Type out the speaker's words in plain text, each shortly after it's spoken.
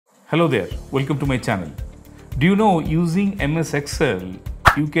Hello there, welcome to my channel. Do you know using MS Excel,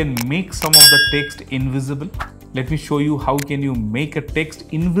 you can make some of the text invisible? Let me show you how can you make a text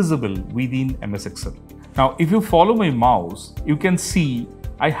invisible within MS Excel. Now, if you follow my mouse, you can see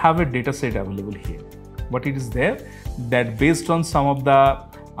I have a data set available here. But it is there that based on some of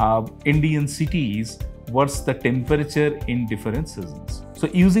the Indian cities, what's the temperature in different seasons. So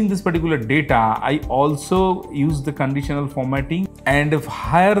using this particular data, I also use the conditional formatting, and if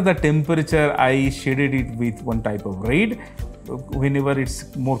higher the temperature, I shaded it with one type of red. Whenever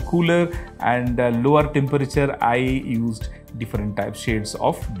it's more cooler and lower temperature, I used different type shades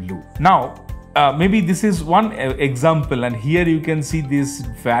of blue. Now, maybe this is one example, and here you can see these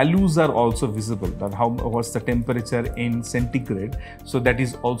values are also visible, that what's the temperature in centigrade, so that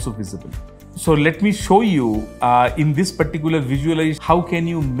is also visible. So let me show you in this particular visualization, how can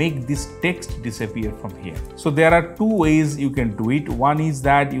you make this text disappear from here. So there are two ways you can do it. One is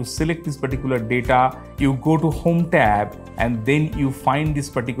that you select this particular data, you go to Home tab, and then you find this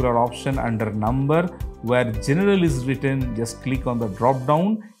particular option under number where general is written. Just click on the drop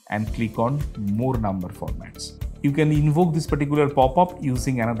down and click on more number formats. You can invoke this particular pop-up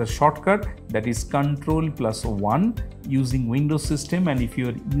using another shortcut, that is Ctrl+1 using Windows system, and if you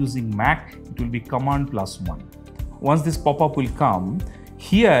are using Mac, it will be Command+1. Once this pop-up will come,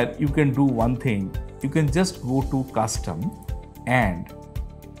 here you can do one thing. You can just go to custom, and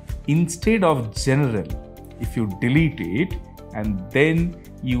instead of general, if you delete it and then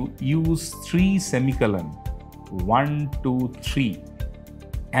you use 3 semicolon, 1, 2, 3,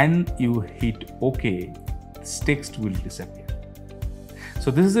 and you hit OK, this text will disappear. So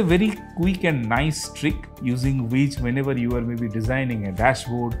this is a very quick and nice trick using which whenever you are maybe designing a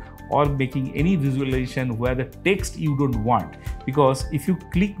dashboard or making any visualization where the text you don't want, because if you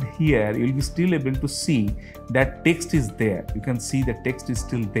click here, you will be still able to see that text is there. You can see the text is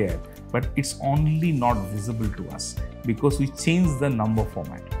still there, but it's only not visible to us because we changed the number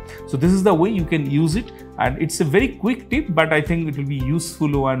format. So this is the way you can use it, and it's a very quick tip, but I think it will be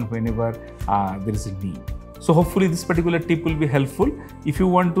useful one whenever there is a need. So hopefully this particular tip will be helpful. If you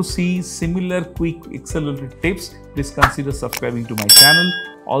want to see similar quick Excel-related tips, please consider subscribing to my channel.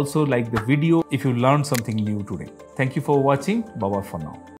 Also like the video if you learned something new today. Thank you for watching. Bye-bye for now.